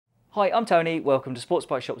Hi, I'm Tony. Welcome to Sports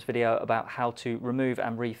Bike Shop's video about how to remove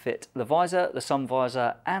and refit the visor, the sun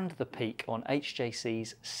visor and the peak on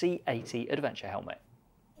HJC's C80 adventure helmet.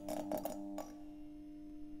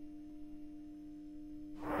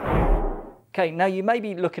 Okay, now you may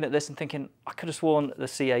be looking at this and thinking, I could have sworn the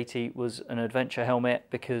C80 was an adventure helmet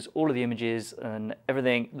because all of the images and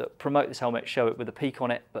everything that promote this helmet show it with a peak on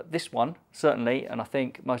it, but this one, certainly, and I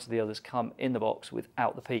think most of the others come in the box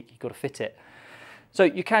without the peak. You've got to fit it. So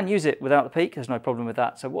you can use it without the peak, there's no problem with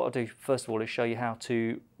that. So what I'll do first of all is show you how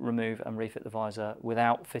to remove and refit the visor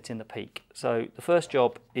without fitting the peak. So the first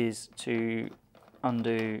job is to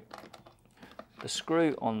undo the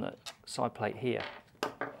screw on the side plate here.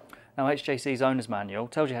 Now HJC's owner's manual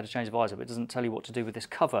tells you how to change the visor, but it doesn't tell you what to do with this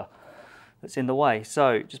cover that's in the way.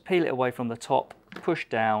 So just peel it away from the top, push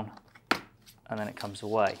down, and then it comes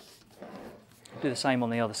away. Do the same on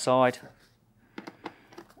the other side.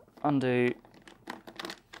 Undo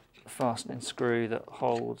fastening screw that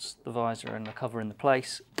holds the visor and the cover in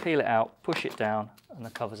place, peel it out, push it down, and the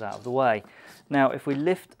cover's out of the way. Now if we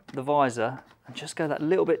lift the visor and just go that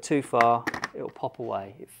little bit too far, it'll pop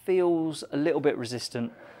away. It feels a little bit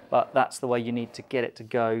resistant, but that's the way you need to get it to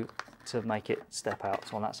go to make it step out.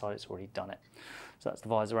 So on that side it's already done it. So that's the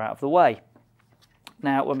visor out of the way.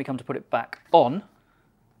 Now when we come to put it back on,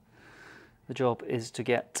 the job is to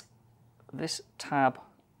get this tab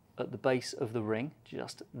at the base of the ring,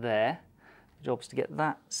 just there. The job is to get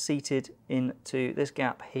that seated into this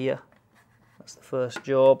gap here. That's the first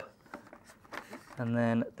job. And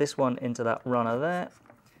then this one into that runner there.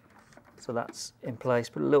 So that's in place,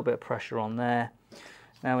 put a little bit of pressure on there.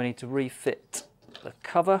 Now we need to refit the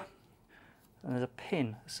cover. And there's a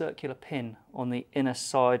pin, a circular pin on the inner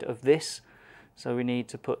side of this. So we need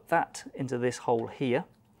to put that into this hole here.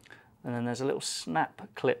 And then there's a little snap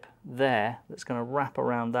clip there that's going to wrap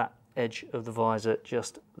around that edge of the visor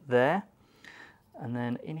just there. And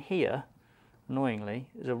then in here, annoyingly,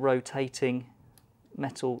 is a rotating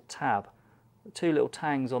metal tab. The two little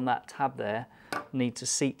tangs on that tab there need to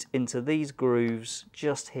seat into these grooves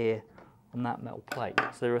just here on that metal plate.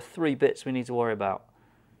 So there are three bits we need to worry about: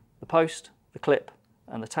 the post, the clip,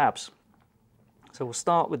 and the tabs. So we'll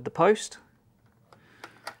start with the post.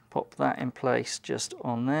 Pop that in place just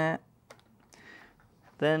on there.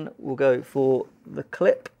 Then we'll go for the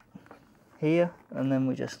clip here, and then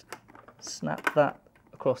we just snap that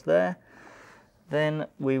across there. Then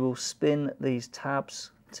we will spin these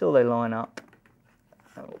tabs until they line up,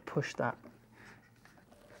 and we'll push that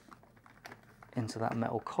into that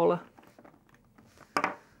metal collar.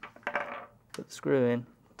 Put the screw in,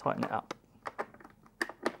 tighten it up.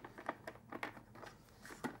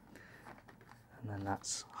 And then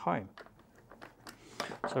that's home.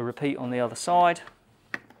 So repeat on the other side.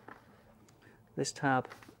 This tab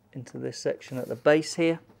into this section at the base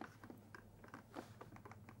here.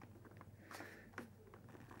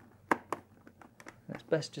 It's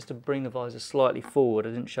best just to bring the visor slightly forward.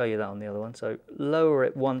 I didn't show you that on the other one. So lower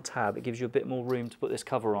it one tab, it gives you a bit more room to put this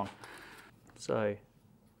cover on. So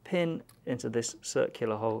pin into this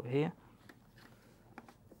circular hole here.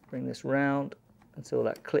 Bring this round until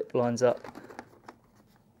that clip lines up.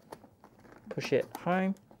 Push it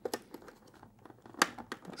home.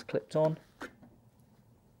 That's clipped on.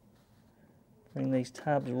 Bring these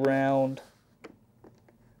tabs round.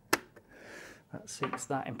 That seats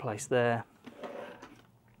that in place there.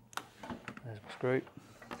 There's my screw.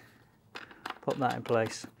 Pop that in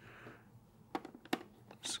place.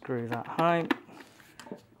 Screw that home.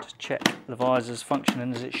 Just check the visor's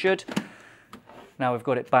functioning as it should. Now we've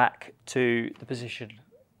got it back to the position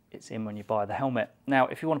it's in when you buy the helmet. Now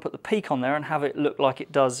if you want to put the peak on there and have it look like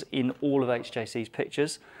it does in all of HJC's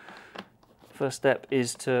pictures, first step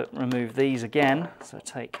is to remove these again. So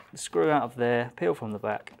take the screw out of there, peel from the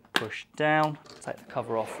back, push down, take the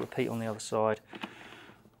cover off, repeat on the other side.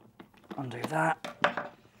 Undo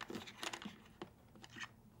that.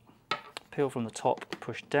 Peel from the top,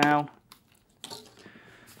 push down.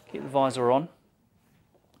 Keep the visor on.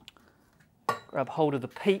 Grab hold of the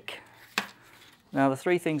peak. Now the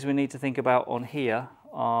three things we need to think about on here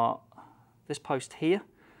are this post here,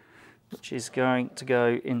 which is going to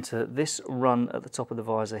go into this run at the top of the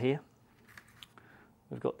visor here.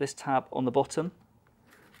 We've got this tab on the bottom,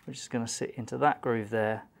 which is going to sit into that groove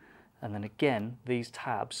there. And then again, these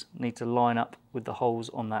tabs need to line up with the holes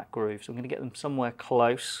on that groove. So I'm going to get them somewhere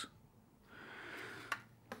close.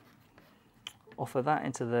 Offer that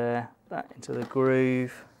into there, that into the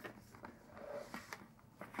groove.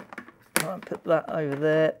 Right, put that over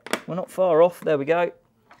there. We're not far off, there we go.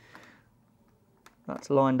 That's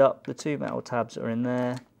lined up, the two metal tabs are in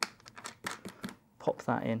there. Pop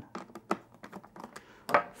that in.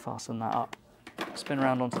 fasten that up. Spin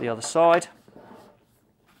around onto the other side.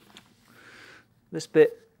 This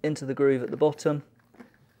bit into the groove at the bottom,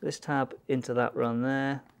 this tab into that run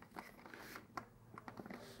there.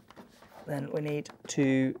 Then we need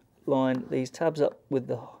to line these tabs up with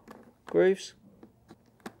the grooves.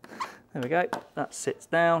 There we go, that sits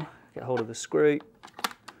down. Get hold of the screw,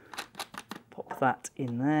 pop that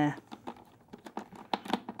in there,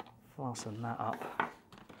 fasten that up.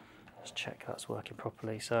 Just check that's working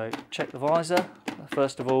properly. So check the visor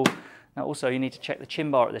first of all. Now also you need to check the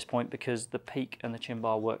chin bar at this point because the peak and the chin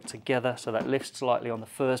bar work together, so that lifts slightly on the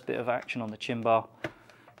first bit of action on the chin bar.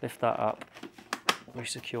 Lift that up,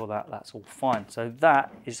 re-secure that, that's all fine. So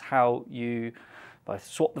that is how you both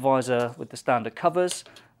swap the visor with the standard covers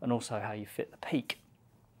and also how you fit the peak.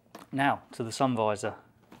 Now to the sun visor.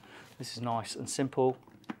 This is nice and simple.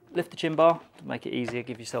 Lift the chin bar to make it easier,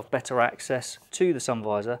 give yourself better access to the sun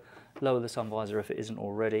visor. Lower the sun visor if it isn't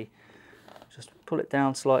already. Just pull it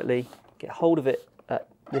down slightly, get hold of it at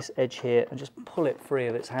this edge here and just pull it free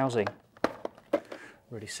of its housing.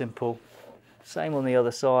 Really simple. Same on the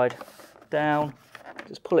other side, down,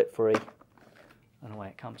 just pull it free and away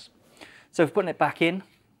it comes. So for putting it back in,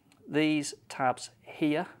 these tabs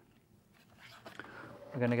here,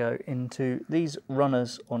 we're going to go into these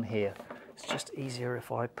runners on here. It's just easier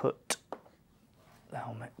if I put the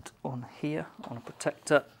helmet on here, on a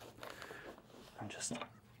protector, and just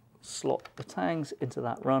slot the tangs into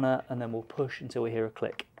that runner, and then we'll push until we hear a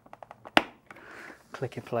click.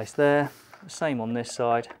 Click in place there. Same on this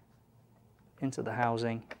side, into the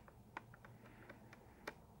housing.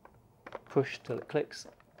 Push till it clicks.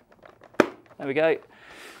 There we go.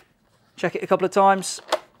 Check it a couple of times.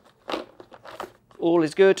 All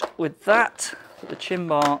is good with that. Put the chin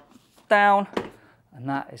bar down, and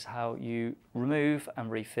that is how you remove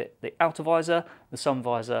and refit the outer visor, the sun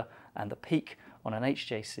visor, and the peak on an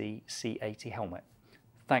HJC C80 helmet.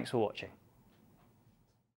 Thanks for watching.